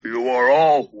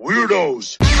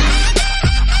weirdos.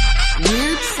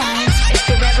 Weird science is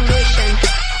the revolution.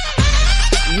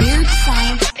 Weird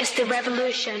science is the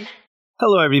revolution.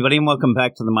 Hello, everybody, and welcome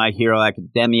back to the My Hero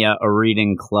Academia, a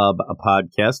reading club, a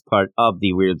podcast, part of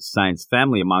the Weird Science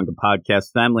family, a manga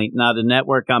podcast family, not a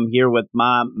network. I'm here with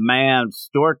my man,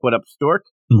 Stork. What up, Stork?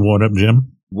 What up,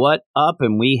 Jim? What up?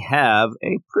 And we have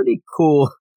a pretty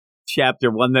cool chapter,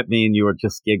 one that me and you were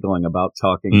just giggling about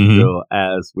talking through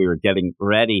as we were getting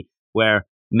ready, where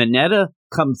Mineta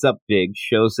comes up big,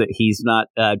 shows that he's not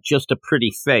just a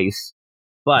pretty face,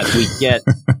 but we get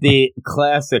the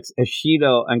classics,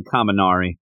 Ishido and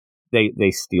Kaminari.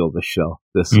 They steal the show,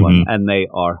 this one, and they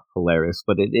are hilarious.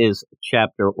 But it is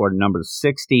chapter or number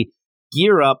 60.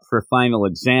 Gear up for final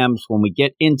exams. When we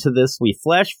get into this, we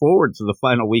flash forward to the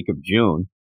final week of June.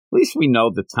 At least we know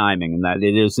the timing and that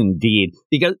it is indeed.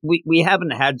 Because we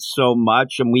haven't had so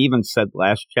much, and we even said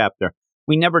last chapter,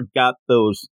 we never got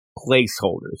those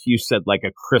placeholders. You said like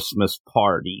a Christmas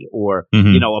party or,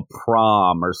 you know, a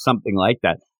prom or something like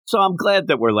that. So I'm glad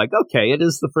that we're like, okay, it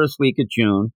is the first week of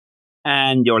June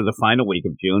or the final week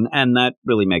of June. And that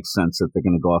really makes sense that they're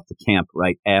going to go off to camp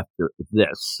right after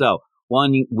this. So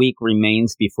 1 week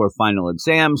remains before final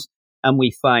exams. And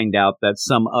we find out that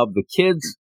some of the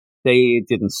kids, they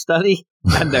didn't study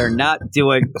and they're not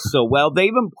doing so well. They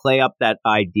even play up that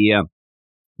idea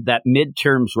that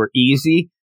midterms were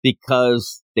easy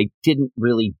because they didn't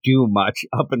really do much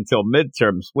up until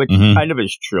midterms, which kind of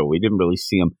is true. We didn't really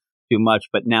see them do much,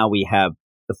 but now we have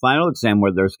the final exam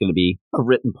where there's going to be a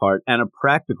written part and a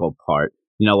practical part,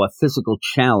 you know, a physical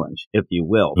challenge, if you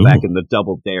will, back in the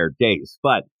Double Dare days.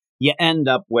 But you end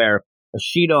up where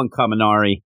Ishido and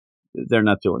Kaminari, they're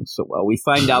not doing so well. We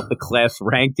find out the class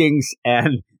rankings,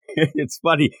 and it's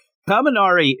funny.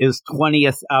 Kaminari is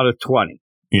 20th out of 20.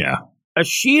 Yeah.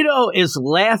 Ishido is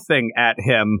laughing at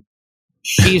him.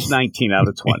 She's 19 out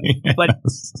of 20. But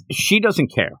she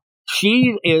doesn't care.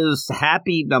 She is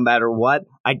happy no matter what.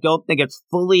 I don't think it's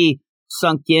fully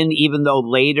sunk in, even though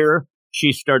later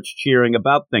she starts cheering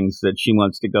about things that she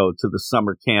wants to go to the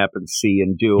summer camp and see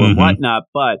and do and whatnot.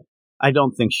 But I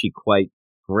don't think she quite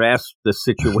grasped the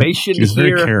situation. She's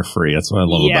here. very carefree. That's what I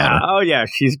love about her. Oh, yeah.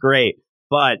 She's great.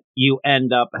 But you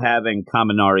end up having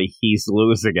Kaminari. He's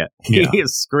losing it. Yeah. He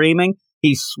is screaming.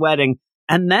 He's sweating.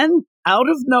 And then out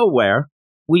of nowhere,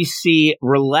 we see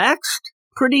relaxed,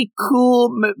 pretty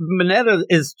cool Mineta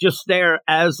is just there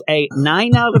as a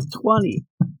 9 out of 20.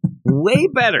 Way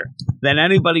better than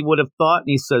anybody would have thought. And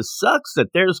he says, sucks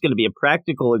that there's going to be a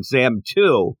practical exam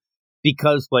too.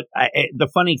 Because the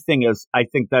funny thing is, I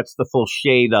think that's the full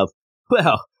shade of,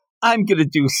 well, I'm going to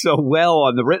do so well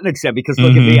on the written exam because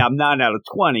look at me, I'm 9 out of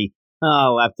 20. Oh,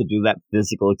 I'll have to do that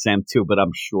physical exam too, but I'm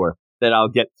sure that I'll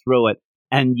get through it.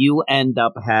 And you end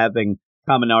up having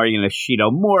Kaminari and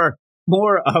Ishido, more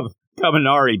of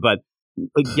Kaminari, but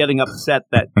getting upset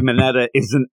that Mineta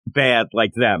isn't bad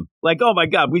like them. Like, oh my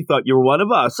God, we thought you were one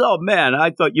of us. Oh man, I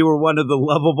thought you were one of the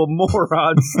lovable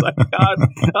morons. Like, God,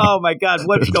 oh my God,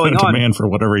 what's going on? Demand for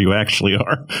whatever you actually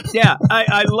are. Yeah,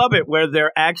 I love it where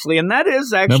they're actually, and that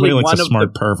is actually nobody likes one a of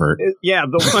smart pervert. Yeah,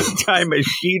 the one time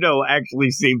Ishido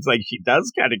actually seems like she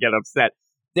does kind of get upset.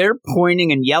 They're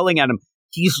pointing and yelling at him.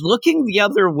 He's looking the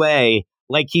other way,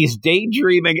 like he's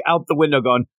daydreaming out the window,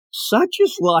 going, such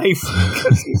is life,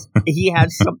 because he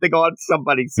has something on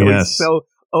somebody, so he's so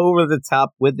over the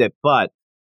top with it. But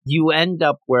you end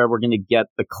up where we're going to get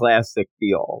the classic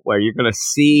deal, where you're going to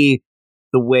see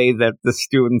the way that the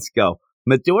students go.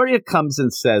 Midoriya comes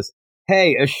and says,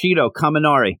 hey, Ishido,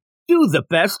 Kaminari, do the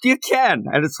best you can.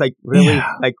 And it's like, really?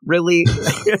 Yeah. Like, really?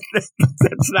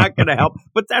 That's not going to help.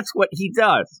 But that's what he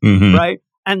does, right?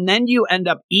 And then you end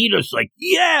up, Ida's like,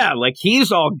 yeah, like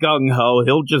he's all gung-ho.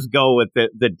 He'll just go with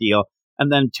the deal.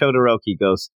 And then Todoroki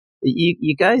goes,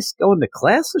 you guys going to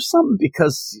class or something?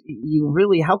 Because you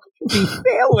really, how could you be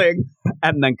failing?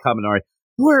 And then Kaminari,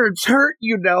 words hurt,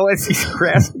 you know, as he's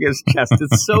grasping his chest.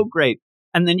 It's so great.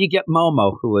 And then you get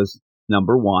Momo, who is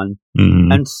number one,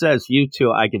 and says, you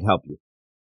two, I can help you.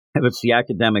 If it's the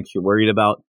academics you're worried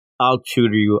about, I'll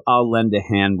tutor you. I'll lend a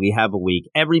hand. We have a week.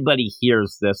 Everybody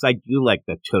hears this. I do like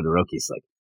that Todoroki's like,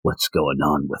 what's going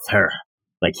on with her?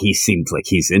 Like, he seems like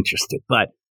he's interested. But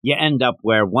you end up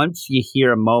where once you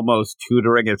hear Momo's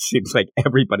tutoring, it seems like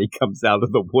everybody comes out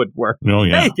of the woodwork. Oh,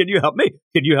 yeah. Hey, can you help me?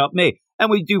 Can you help me?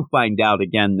 And we do find out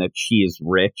again that she is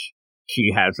rich.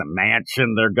 She has a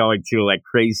mansion. They're going to like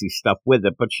crazy stuff with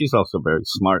it. But she's also very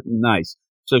smart and nice.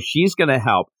 So she's going to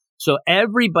help. So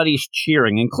everybody's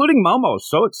cheering, including Momo,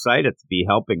 so excited to be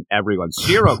helping everyone.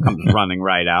 Shiro comes running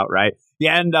right out, right? You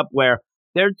end up where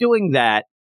they're doing that,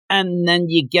 and then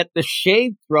you get the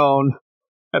shade thrown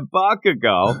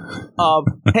Bakugo,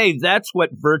 hey, that's what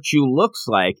virtue looks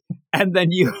like. And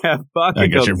then you have Bakugo. I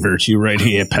got your virtue right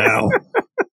here, pal.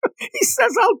 He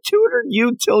says, I'll tutor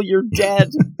you till you're dead.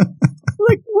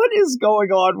 Like, what is going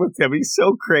on with him? He's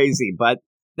so crazy. But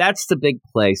that's the big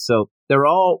play. So they're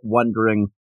all wondering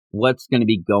what's going to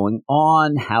be going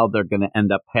on, how they're going to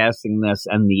end up passing this,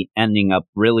 and the ending up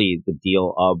really the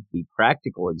deal of the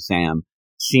practical exam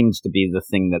seems to be the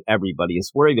thing that everybody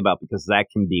is worried about, because that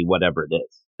can be whatever it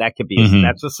is. That could be,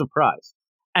 that's a surprise.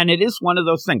 And it is one of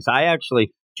those things. I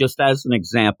actually, just as an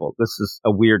example, this is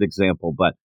a weird example,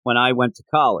 but when I went to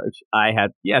college,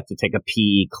 you had to take a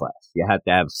PE class. You had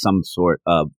to have some sort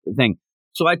of thing.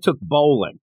 So I took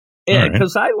bowling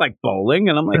because I like bowling,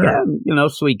 and I'm like,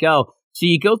 so we go. So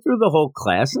you go through the whole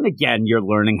class, and again, you're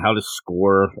learning how to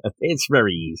score. It's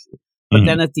very easy. But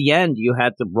then at the end, you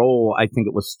had to roll, I think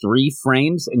it was 3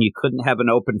 frames, and you couldn't have an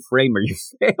open frame or you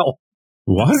fail.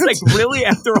 What? It's like, really,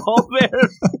 after all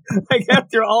this? Like,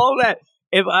 after all that,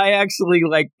 if I actually,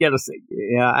 get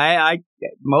I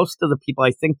most of the people,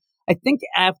 I think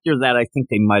after that, I think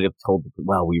they might have told me,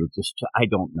 well, we were just, I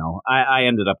don't know. I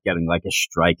ended up getting like a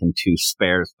strike and 2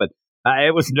 spares, but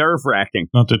it was nerve-wracking.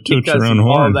 Not to toot your own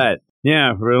horn. All that.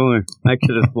 Yeah, really. I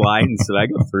could have lied and said I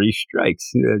got 3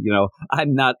 strikes.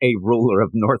 I'm not a ruler of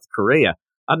North Korea.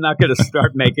 I'm not going to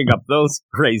start making up those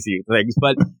crazy things.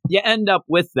 But you end up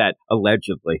with that,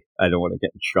 allegedly. I don't want to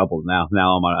get in trouble now.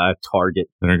 Now I'm on a target.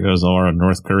 There goes all our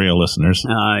North Korea listeners.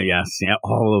 Yes, yeah,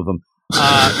 all of them.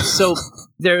 So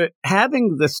they're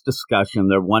having this discussion.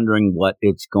 They're wondering what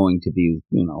it's going to be.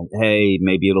 Hey,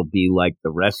 maybe it'll be like the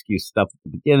rescue stuff at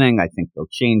the beginning. I think they'll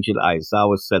change it.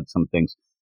 Aizawa said some things.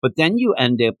 But then you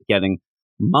end up getting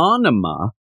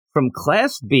Monoma from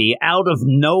Class B out of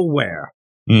nowhere.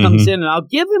 Comes in, and I'll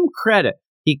give him credit.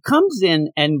 He comes in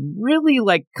and really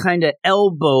kind of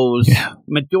elbows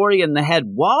Midoriya in the head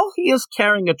while he is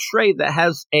carrying a tray that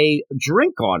has a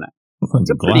drink on it.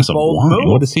 It's a pretty bold move.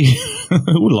 What is he?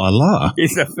 Ooh la la.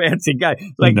 He's a fancy guy.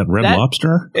 Like that Red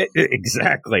Lobster?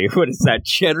 Exactly. What is that?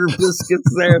 Cheddar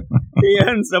biscuits there? He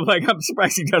ends up I'm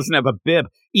surprised he doesn't have a bib,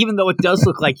 even though it does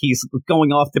look like he's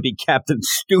going off to be Captain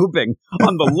Stubing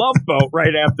on the Love Boat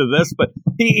right after this. But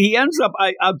he ends up,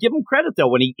 I'll give him credit, though,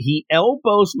 when he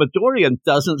elbows Midoriya and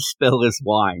doesn't spill his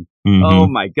wine. Oh,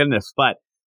 my goodness. But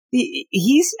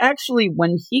he's actually,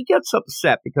 when he gets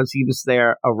upset because he was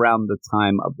there around the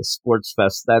time of the sports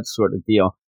fest, that sort of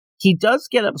deal, he does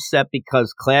get upset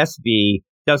because Class B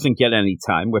doesn't get any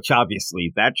time, which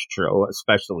obviously that's true,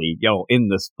 especially, in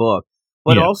this book.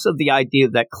 But also the idea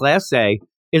that Class A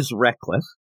is reckless.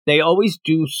 They always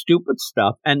do stupid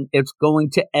stuff, and it's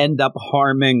going to end up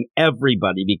harming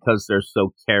everybody because they're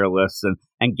so careless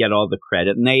and get all the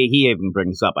credit. And he even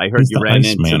brings up, I heard you ran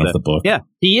into man of the book. Yeah,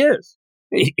 he is.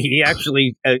 He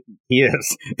actually, he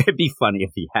is. It'd be funny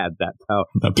if he had that power.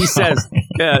 He says,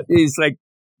 he's like,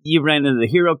 you ran into the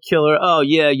hero killer. Oh,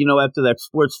 yeah, after that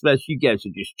sports fest, you guys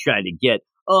are just trying to get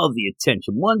all the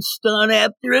attention. One stunt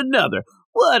after another.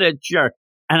 What a jerk.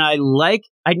 And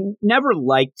I never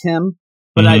liked him,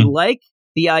 but I like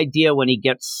the idea when he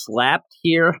gets slapped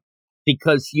here,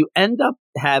 because you end up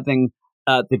having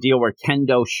the deal where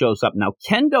Kendo shows up. Now,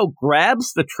 Kendo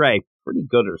grabs the tray, pretty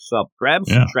good herself, grabs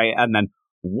the tray, and then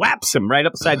whaps him right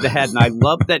upside the head. And I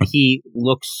love that he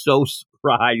looks so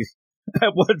surprised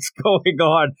at what's going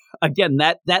on. Again,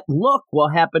 that look will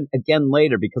happen again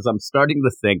later, because I'm starting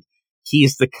to think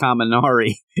he's the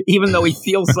Kaminari, even though he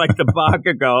feels like the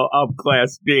Bakugo of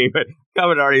Class B. But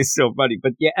Kaminari is so funny.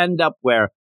 But you end up where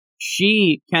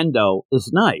Kendo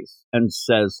is nice and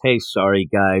says, hey, sorry,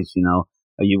 guys, are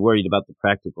you worried about the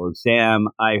practical exam?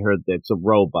 I heard that it's a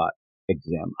robot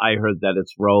exam. I heard that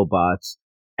it's robots,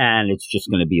 and it's just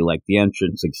going to be like the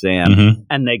entrance exam.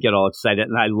 And they get all excited.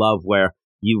 And I love where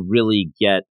you really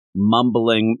get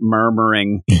mumbling,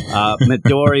 murmuring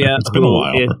Midoriya. It's been a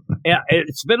while.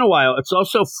 It's been a while. It's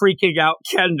also freaking out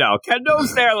Kendo.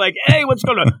 Kendo's there like, hey, what's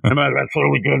going on? That's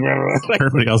really good.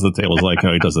 Everybody else at the table is like,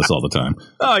 oh, he does this all the time.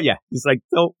 Oh, yeah. He's like,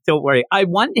 don't worry. I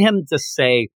want him to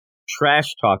say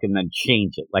trash talk and then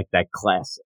change it like that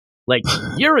classic. Like,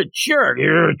 you're a jerk.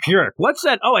 You're a jerk. What's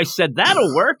that? Oh, I said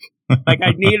that'll work. Like,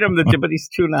 I need him to do, but he's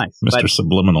too nice. Mr.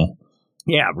 Subliminal.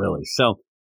 Yeah, really. So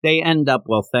they end up,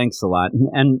 well, thanks a lot.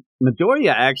 And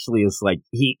Midoriya actually is like,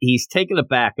 he's taken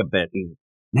aback a bit.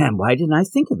 Man, why didn't I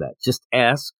think of that? Just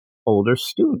ask older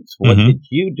students. What did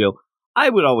you do? I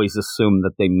would always assume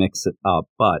that they mix it up,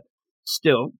 but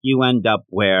still, you end up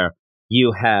where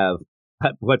you have,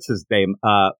 what's his name?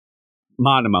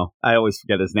 Monomo. I always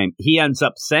forget his name. He ends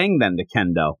up saying then to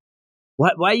Kendo,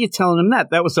 Why are you telling him that?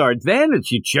 That was our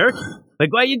advantage, you jerk.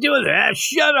 Like, why are you doing that?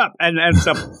 Shut up. And ends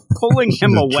up pulling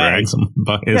him away. Drags him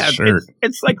by his shirt.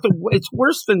 It's like it's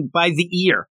worse than by the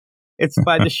ear. It's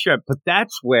by the shirt. But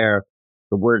that's where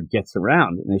the word gets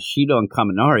around. And Ishido and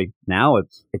Kaminari, now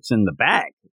it's in the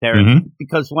bag.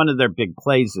 Because one of their big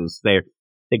plays is they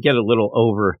get a little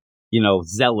over,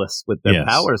 zealous with their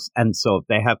powers. And so if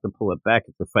they have to pull it back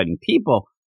if they're fighting people,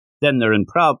 then they're in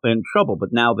trouble. But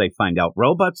now they find out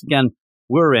robots again.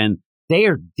 We're in. They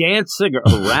are dancing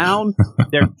around.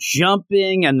 They're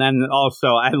jumping. And then also,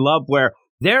 I love where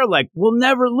they're like, we'll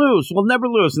never lose.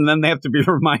 And then they have to be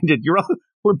reminded,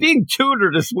 we're being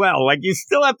tutored as well. Like, you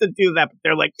still have to do that. But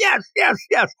they're like, yes.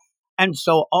 And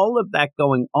so all of that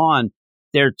going on,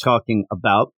 they're talking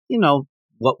about,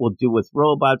 what we'll do with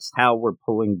robots, how we're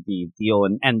pulling the deal.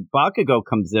 And Bakugo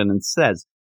comes in and says,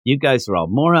 you guys are all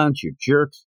morons. You're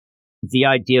jerks. The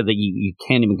idea that you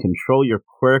can't even control your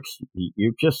quirks,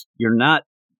 you're not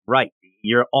right.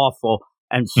 You're awful.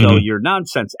 And so you're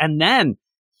nonsense. And then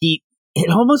it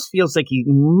almost feels like he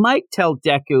might tell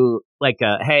Deku, like,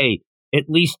 hey, at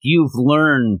least you've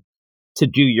learned to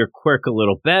do your quirk a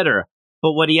little better.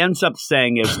 But what he ends up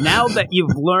saying is, now that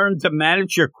you've learned to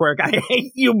manage your quirk, I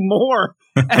hate you more.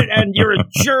 And you're a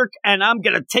jerk, and I'm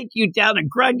going to take you down and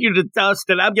grind you to dust,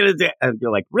 and I'm going to do... And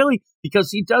you're like, really?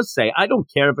 Because he does say, I don't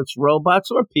care if it's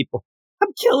robots or people. I'm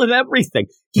killing everything.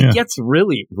 He gets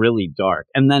really, really dark.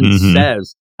 And then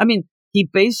says, he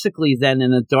basically then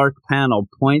in a dark panel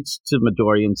points to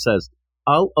Midori and says,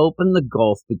 I'll open the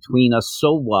gulf between us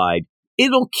so wide,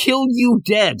 it'll kill you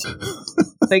dead.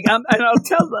 And I'll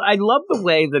tell you, I love the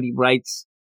way that he writes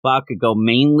Bakugo,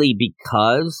 mainly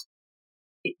because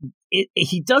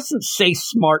he doesn't say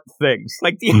smart things.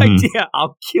 Like the idea,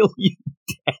 I'll kill you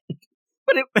dead.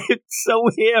 But it's so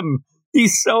him.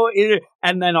 He's so...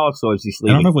 And then also, as he's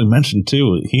leaving... I don't know if we mentioned,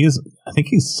 too, I think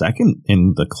he's second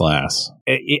in the class.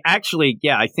 Actually,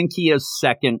 yeah, I think he is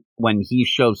second when he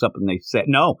shows up and they say...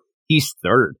 No, he's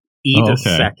third. Ida's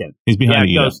second. He's behind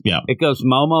Ida. It goes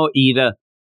Momo, Ida,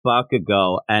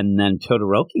 Bakugo, and then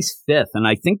Todoroki's fifth. And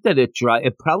I think that it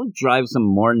probably drives him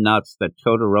more nuts that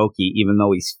Todoroki, even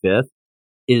though he's fifth,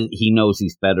 he knows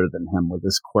he's better than him with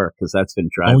his quirk, because that's been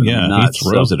driving him nuts. He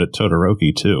throws it at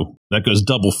Todoroki, too. That goes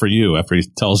double for you after he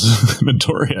tells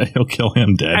Midoriya he'll kill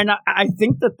him dead. And I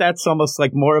think that's almost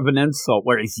like more of an insult,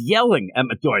 where he's yelling at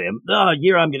Midoriya,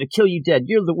 I'm going to kill you dead.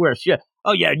 You're the worst. Yeah.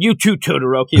 Oh, yeah, you too,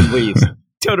 Todoroki, and leaves.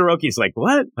 Todoroki's like,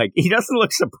 what? Like, he doesn't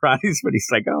look surprised, but he's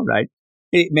like, all right.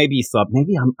 Maybe he thought,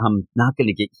 maybe I'm not going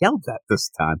to get yelled at this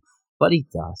time. But he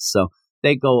does. So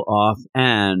they go off,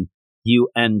 and you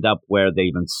end up where they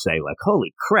even say, like,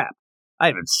 holy crap, I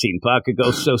haven't seen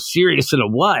Bakugo so serious in a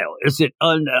while. Is it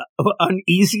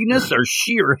uneasiness or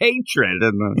sheer hatred?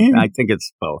 And I think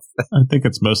it's both. I think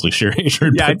it's mostly sheer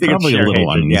hatred. Yeah, I think probably it's sheer a little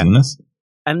hatred, uneasiness. Yeah.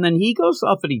 And then he goes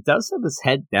off, and he does have his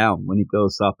head down when he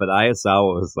goes off, but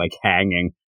Aizawa was like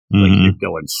hanging. Like, you're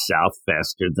going south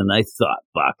faster than I thought,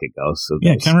 Bakugo. So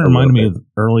yeah, it kind of reminded me of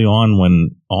early on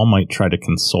when All Might tried to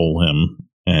console him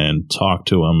and talk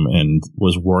to him and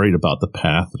was worried about the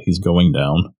path that he's going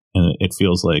down. And it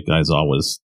feels like Aizawa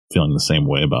was feeling the same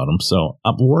way about him. So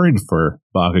I'm worried for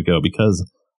Bakugo because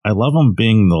I love him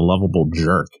being the lovable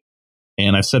jerk.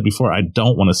 And I've said before, I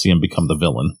don't want to see him become the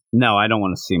villain. No, I don't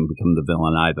want to see him become the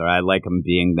villain either. I like him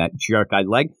being that jerk. I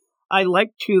like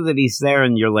too that he's there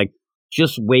and you're like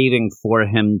just waiting for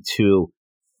him to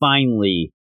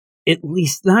finally at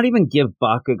least not even give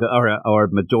Bakugo or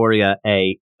Midoriya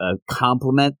a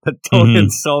compliment, but don't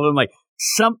insult him. Like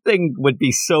something would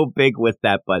be so big with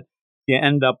that, but you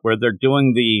end up where they're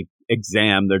doing the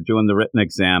exam, they're doing the written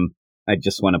exam. I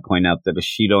just want to point out that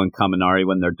Ishido and Kaminari,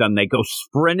 when they're done, they go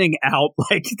sprinting out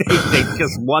like they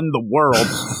just won the world.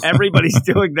 Everybody's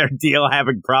doing their deal,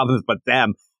 having problems but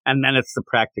them. And then it's the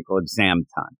practical exam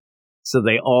time. So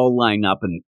they all line up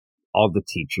and all the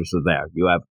teachers are there. You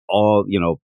have all,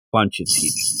 bunch of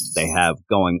teachers they have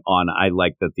going on. I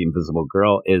like that the invisible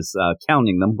girl is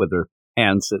counting them with her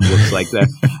hands. It looks like that.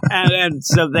 and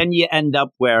so then you end up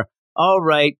where, all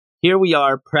right, here we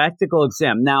are, practical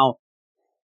exam. Now,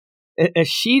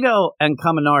 Ishido and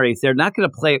Kaminari, they're not going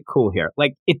to play it cool here.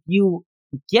 Like, if you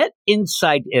get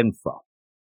inside info,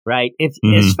 right,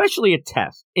 especially a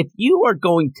test, if you are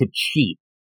going to cheat,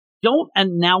 don't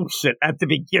announce it at the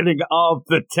beginning of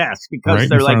the test because right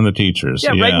they're in like, front of the teachers.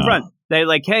 Yeah, right in front. They're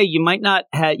like, hey, you might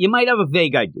have a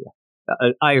vague idea.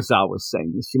 Aizawa was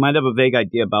saying this. You might have a vague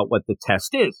idea about what the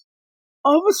test is.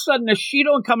 All of a sudden,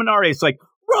 Ishido and Kaminari is like,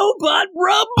 Robot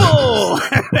Rumble!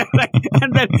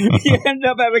 And then you end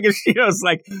up having Ishido's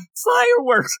like,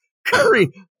 fireworks, Curry,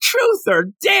 truth or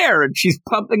dare? And she's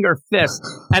pumping her fist.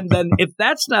 And then if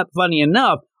that's not funny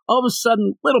enough, all of a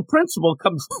sudden, little principal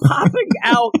comes popping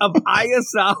out of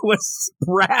Ayazawa's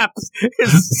wraps,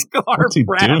 his scarf What's he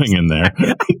wraps. doing in there?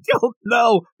 I don't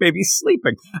know. Maybe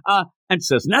sleeping. And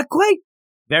says, not quite.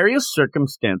 Various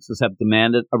circumstances have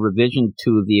demanded a revision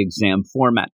to the exam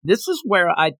format. This is where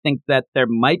I think that there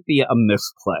might be a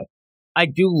misplay. I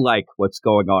do like what's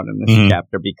going on in this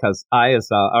chapter because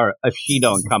Ayazawa,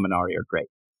 Ashido and Kaminari are great.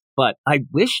 But I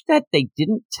wish that they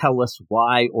didn't tell us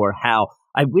why or how.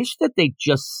 I wish that they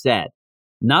just said,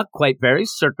 not quite,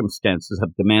 various circumstances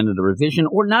have demanded a revision,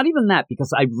 or not even that,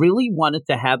 because I really wanted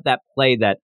to have that play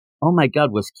that, oh my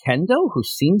God, was Kendo, who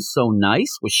seems so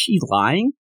nice, was she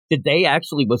lying? Did they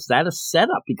actually, was that a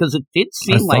setup? Because it did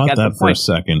seem like at the point, for a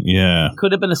second, yeah.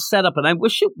 Could have been a setup, and I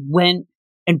wish it went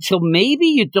until maybe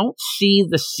you don't see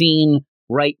the scene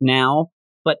right now,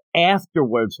 but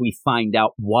afterwards we find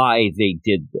out why they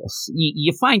did this.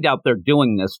 You find out they're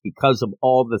doing this because of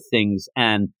all the things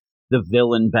and the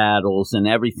villain battles and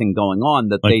everything going on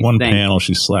that like they one think. panel,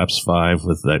 she slaps 5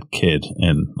 with that kid,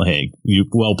 and hey, you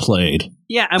well played.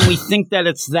 Yeah, and we think that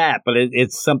it's that, but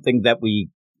it's something that we,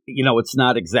 it's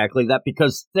not exactly that,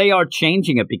 because they are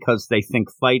changing it because they think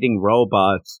fighting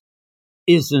robots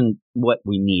isn't what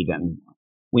we need anymore.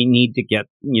 We need to get,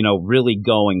 really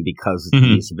going because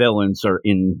these villains are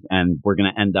in, and we're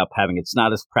going to end up having, it's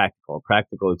not as practical. A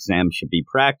practical exam should be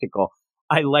practical.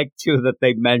 I like, too, that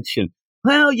they mention,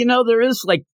 well, there is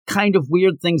like kind of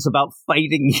weird things about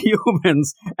fighting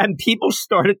humans, and people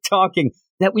started talking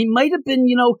that we might have been,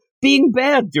 being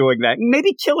bad doing that, and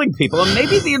maybe killing people, and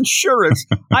maybe the insurance.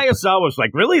 Ayazawa was like,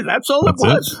 really? That's all it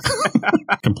was?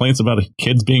 Complaints about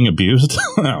kids being abused?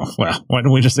 Oh, well, why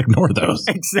don't we just ignore those?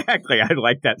 Exactly. I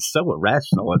like that. So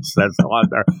irrational. It says on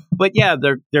there. But yeah,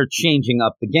 they're changing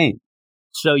up the game.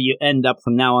 So you end up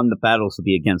from now on, the battles will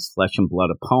be against flesh and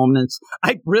blood opponents.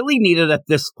 I really needed at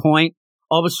this point,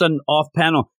 all of a sudden off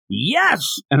panel,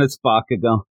 yes! And it's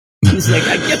Bakugo. He's like,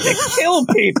 I get to kill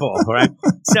people, right?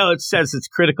 So it says it's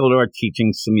critical to our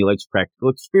teaching, simulates practical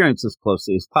experience as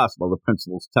closely as possible. The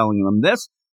principal's telling them this.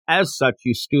 As such,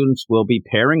 you students will be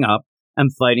pairing up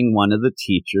and fighting one of the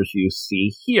teachers you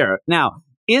see here. Now,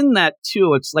 in that,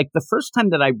 too, it's like the first time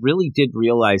that I really did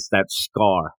realize that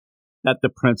scar that the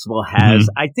principal has.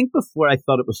 I think before I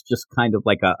thought it was just kind of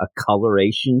like a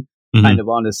coloration kind of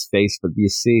on his face, but you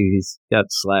see he's got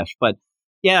slash. But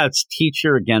yeah, it's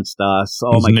teacher against us.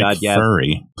 Oh, he's my Nick God, yeah.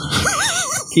 Furry.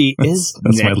 He is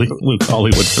That's Nick. my Luke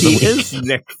Hollywood for the week. He is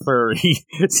Nick Furry.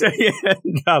 So you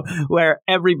end up where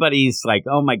everybody's like,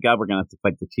 oh my God, we're going to have to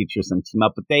fight the teachers and team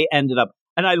up. But they ended up,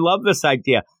 and I love this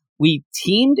idea. We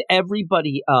teamed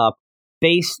everybody up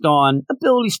based on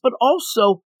abilities, but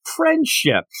also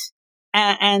friendships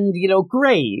and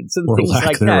grades and or things lack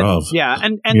like thereof. that. Yeah.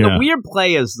 And the weird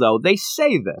play is, though, they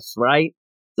say this, right?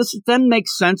 This then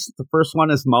makes sense that the first one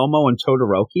is Momo and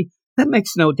Todoroki. That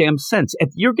makes no damn sense. If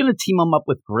you're going to team them up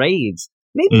with grades,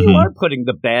 maybe you are putting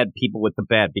the bad people with the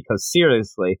bad, because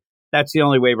seriously, that's the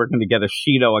only way we're going to get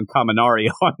Ashido and Kaminari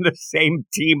on the same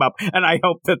team up. And I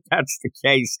hope that that's the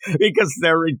case, because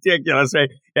they're ridiculous. Right?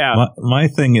 Yeah. My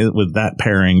thing is with that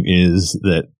pairing is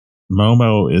that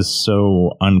Momo is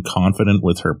so unconfident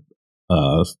with her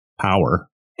power.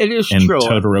 It is and true.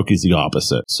 Todoroki's the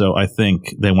opposite. So I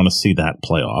think they want to see that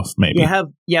play off, maybe.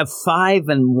 You have 5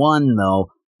 and 1,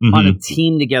 though, on a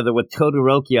team together with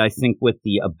Todoroki, I think, with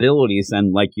the abilities.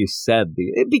 And like you said,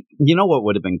 you know what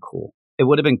would have been cool? It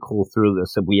would have been cool through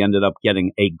this if we ended up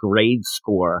getting a grade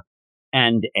score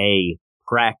and a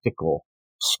practical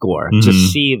score to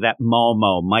see that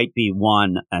Momo might be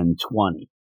 1 and 20.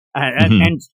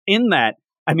 And in that,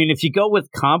 I mean, if you go with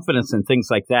confidence and things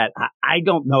like that, I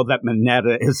don't know that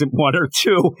Mineta isn't 1 or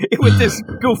 2 with his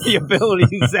goofy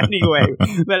abilities anyway.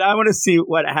 But I want to see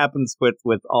what happens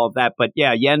with all that. But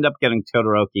yeah, you end up getting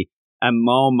Todoroki and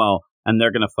Momo, and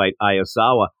they're going to fight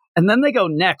Ayazawa. And then they go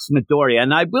next, Midoriya.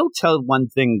 And I will tell one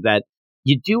thing, that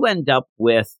you do end up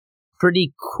with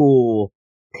pretty cool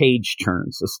page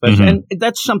turns, especially. And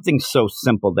that's something so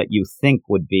simple that you think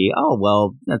would be, oh,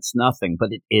 well, that's nothing.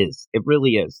 But it is. It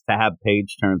really is, to have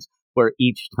page turns where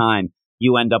each time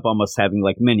you end up almost having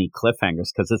like mini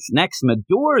cliffhangers, because it's next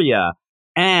Midoriya.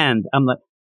 And I'm like,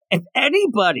 if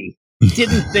anybody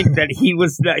didn't think that he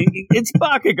was it's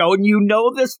Bakugo, and you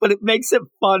know this, but it makes it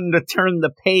fun to turn the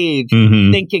page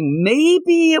thinking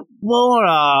maybe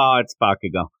it's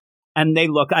Bakugo. And they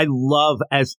look, I love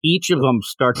as each of them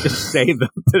start to say them.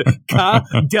 Duh.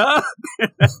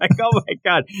 Like, oh my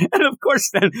God. And of course,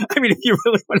 then, I mean, if you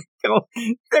really want to go,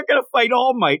 they're going to fight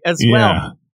All Might as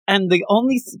well. And the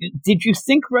only, did you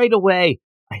think right away,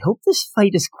 I hope this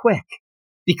fight is quick.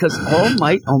 Because All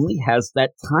Might only has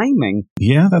that timing.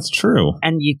 Yeah, that's true.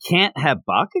 And you can't have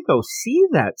Bakugo see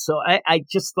that. So I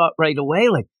just thought right away,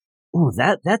 like, oh,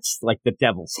 that's like the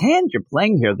devil's hand you're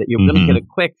playing here, that you're going to get it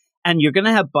quick. And you're going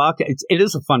to have Bakugo. It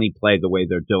is a funny play the way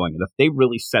they're doing it. If they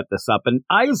really set this up. And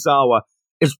Aizawa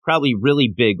is probably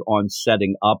really big on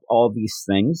setting up all these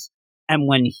things. And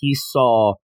when he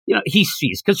saw, he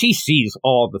sees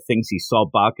all the things he saw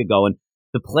Bakugo. And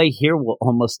the play here will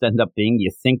almost end up being,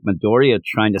 you think Midoriya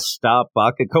trying to stop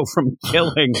Bakugo from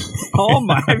killing All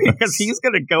Might because he's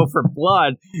going to go for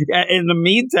blood. In the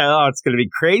meantime, it's going to be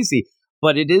crazy.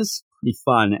 But it is pretty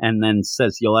fun, and then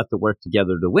says you'll have to work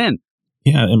together to win.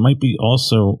 Yeah, it might be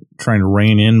also trying to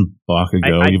rein in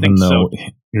Bakugo, even though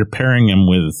you're pairing him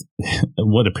with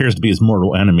what appears to be his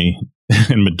mortal enemy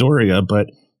in Midoriya, but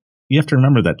you have to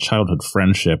remember that childhood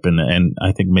friendship, and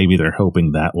I think maybe they're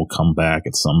hoping that will come back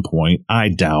at some point. I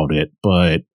doubt it,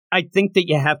 but I think that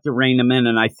you have to rein him in,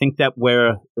 and I think that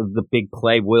where the big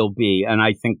play will be, and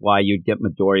I think why you'd get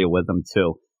Midoriya with him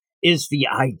too, is the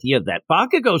idea that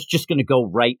Bakugo's just going to go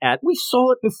right at. We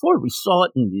saw it before. We saw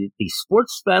it in the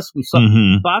Sports Fest. We saw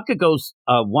Bakugo's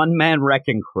one-man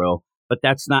wrecking crew, but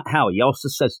that's not how. He also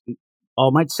says,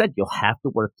 All Might said, you'll have to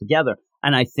work together.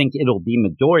 And I think it'll be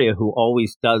Midoriya, who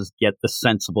always does get the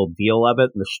sensible deal of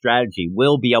it, and the strategy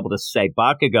will be able to say,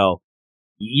 Bakugo,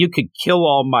 you could kill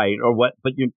All Might or what,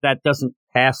 but that doesn't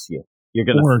pass you. You're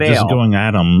going to fail. Or just going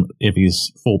at him if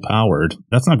he's full powered.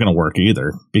 That's not going to work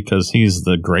either, because he's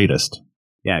the greatest.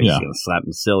 Yeah, he's going to slap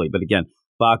him silly. But again,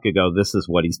 Bakugo, this is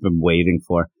what he's been waiting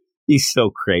for. He's so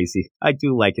crazy. I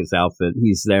do like his outfit.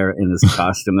 He's there in his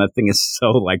costume. That thing is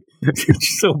so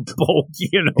so bulky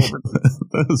and over.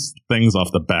 Those things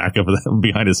off the back of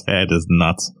behind his head is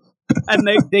nuts. And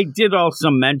they did also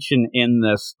mention in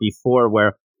this before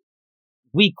where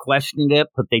we questioned it,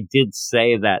 but they did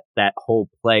say that whole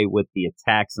play with the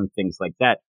attacks and things like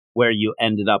that, where you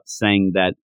ended up saying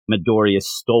that Midoriya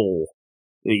stole,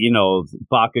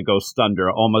 Bakugo's thunder,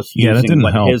 almost using that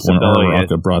didn't help his when ability.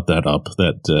 Uraraka brought that up.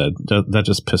 That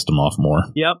just pissed him off more.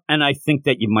 Yep, and I think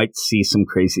that you might see some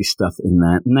crazy stuff in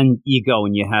that. And then you go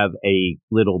and you have a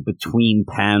little between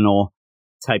panel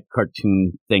type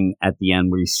cartoon thing at the end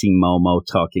where you see Momo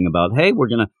talking about, hey, we're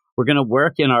gonna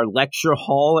work in our lecture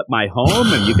hall at my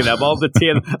home, and you can have all the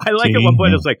tea. I like at one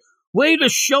point it's like, way to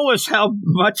show us how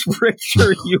much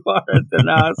richer you are than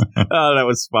us. Oh, that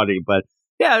was funny, but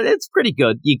yeah, it's pretty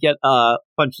good. You get a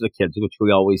bunch of the kids, which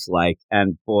we always like,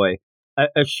 and boy,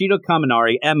 Ashido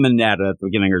Kaminari and Mineta at the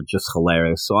beginning are just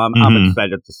hilarious. So I'm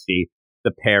excited to see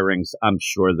the pairings. I'm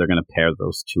sure they're going to pair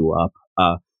those two up.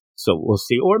 So we'll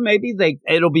see, or maybe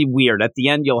it'll be weird at the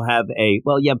end. You'll have you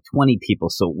have 20 people,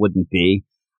 so it wouldn't be.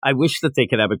 I wish that they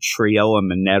could have a trio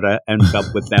and Mineta end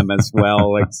up with them as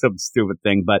well, like some stupid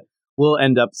thing, but we'll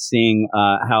end up seeing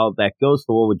how that goes.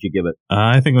 So what would you give it?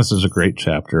 I think this is a great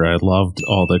chapter. I loved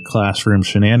all the classroom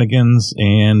shenanigans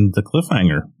and the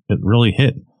cliffhanger. It really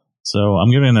hit. So I'm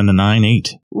giving it a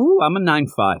 9.8. Ooh, I'm a 9.5.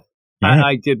 Right.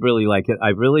 I did really like it. I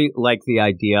really like the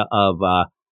idea of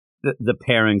the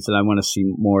pairings, and I want to see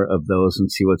more of those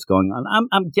and see what's going on.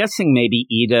 I'm guessing maybe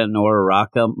Ida and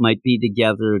Uraraka might be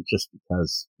together just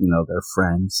because, they're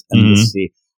friends, and we'll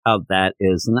see how that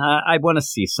is. And I want to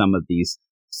see some of these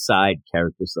side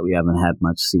characters that we haven't had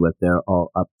much, see what they're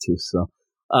all up to. So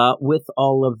with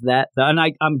all of that, and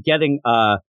I'm getting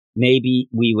maybe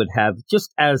we would have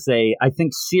just as I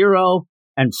think Zero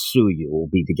and Suyu will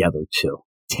be together too.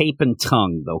 Tape and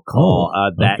tongue, they'll call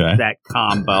that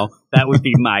combo. That would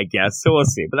be my guess. So we'll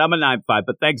see. But I'm a 9.5.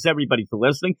 But thanks everybody for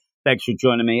listening. Thanks for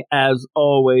joining me as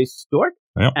always, Stork.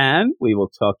 Yep. And we will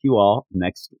talk to you all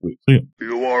next week.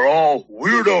 You are all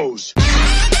weirdos.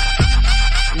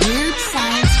 Weird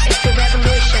science is the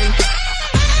revolution.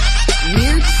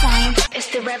 Weird science is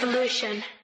the revolution.